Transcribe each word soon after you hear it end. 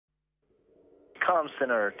Comm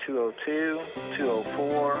Center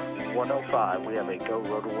 202-204-105. We have a Go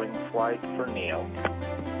Rotor Wing flight for Neo.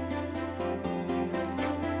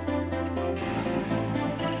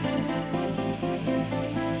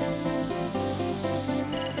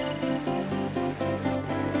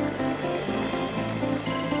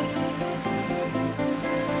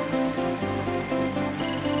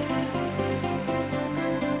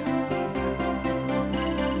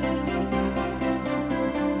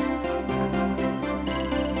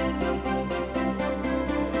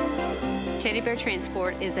 Teddy Bear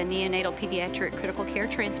Transport is a neonatal pediatric critical care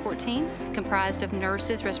transport team comprised of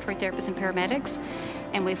nurses, respiratory therapists, and paramedics.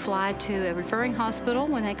 And we fly to a referring hospital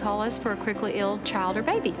when they call us for a critically ill child or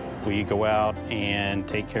baby. We go out and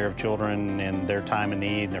take care of children in their time of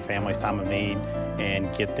need, their family's time of need,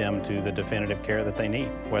 and get them to the definitive care that they need,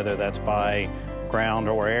 whether that's by ground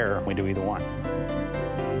or air. We do either one.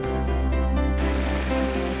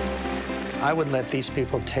 I would let these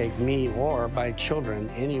people take me or my children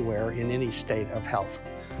anywhere in any state of health.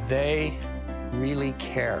 They really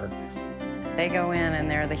care. They go in and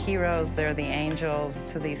they're the heroes, they're the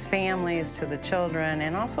angels to these families, to the children,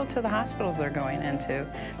 and also to the hospitals they're going into,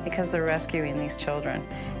 because they're rescuing these children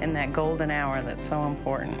in that golden hour that's so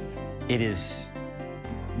important. It is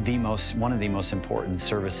one of the most important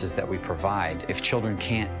services that we provide. If children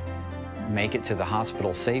can't make it to the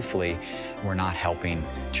hospital safely, we're not helping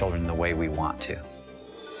children the way we want to.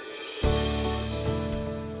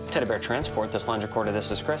 Teddy Bear Transport, this line recorder, this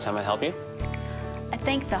is Chris. How may I help you? I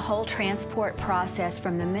think the whole transport process,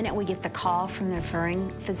 from the minute we get the call from the referring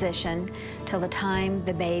physician till the time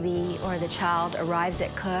the baby or the child arrives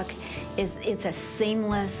at Cook, it's a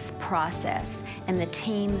seamless process, and the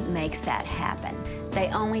team makes that happen. They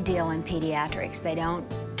only deal in pediatrics. They don't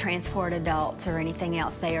transport adults or anything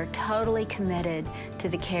else. They are totally committed to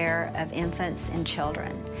the care of infants and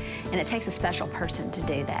children, and it takes a special person to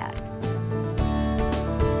do that.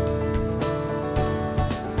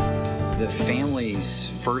 The family's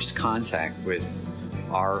first contact with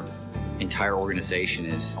our entire organization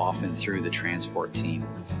is often through the transport team.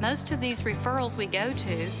 Most of these referrals we go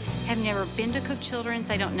to have never been to Cook Children's.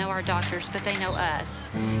 They don't know our doctors, but they know us.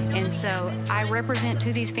 And so I represent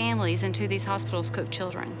to these families and to these hospitals Cook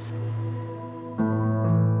Children's.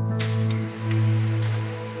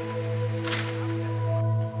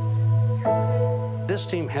 This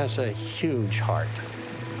team has a huge heart.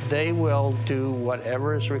 They will do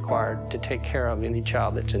whatever is required to take care of any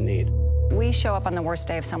child that's in need. We show up on the worst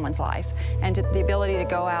day of someone's life, and the ability to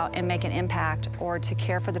go out and make an impact, or to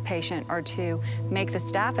care for the patient, or to make the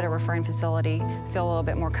staff at a referring facility feel a little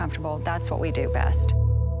bit more comfortable, that's what we do best.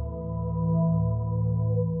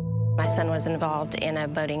 My son was involved in a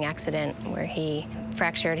boating accident where he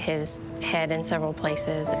fractured his head in several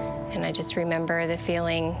places, and I just remember the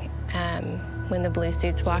feeling when the blue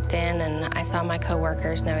suits walked in and I saw my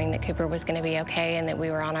coworkers, knowing that Cooper was going to be okay and that we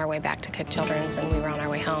were on our way back to Cook Children's and we were on our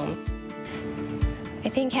way home. I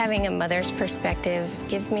think having a mother's perspective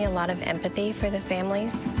gives me a lot of empathy for the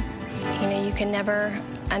families. You know, you can never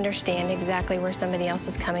understand exactly where somebody else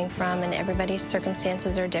is coming from, and everybody's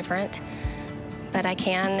circumstances are different. But I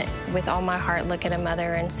can, with all my heart, look at a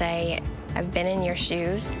mother and say, I've been in your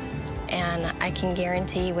shoes, and I can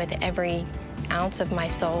guarantee with every ounce of my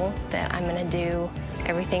soul that I'm going to do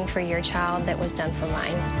everything for your child that was done for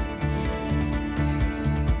mine.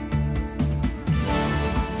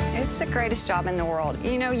 It's the greatest job in the world.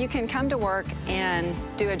 You know, you can come to work and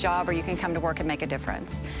do a job, or you can come to work and make a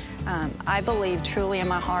difference. I believe truly in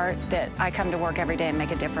my heart that I come to work every day and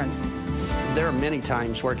make a difference. There are many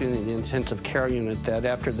times working in the intensive care unit that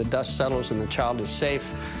after the dust settles and the child is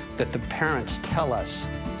safe, that the parents tell us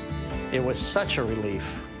it was such a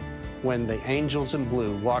relief when the angels in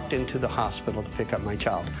blue walked into the hospital to pick up my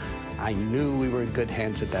child. I knew we were in good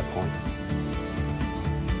hands at that point.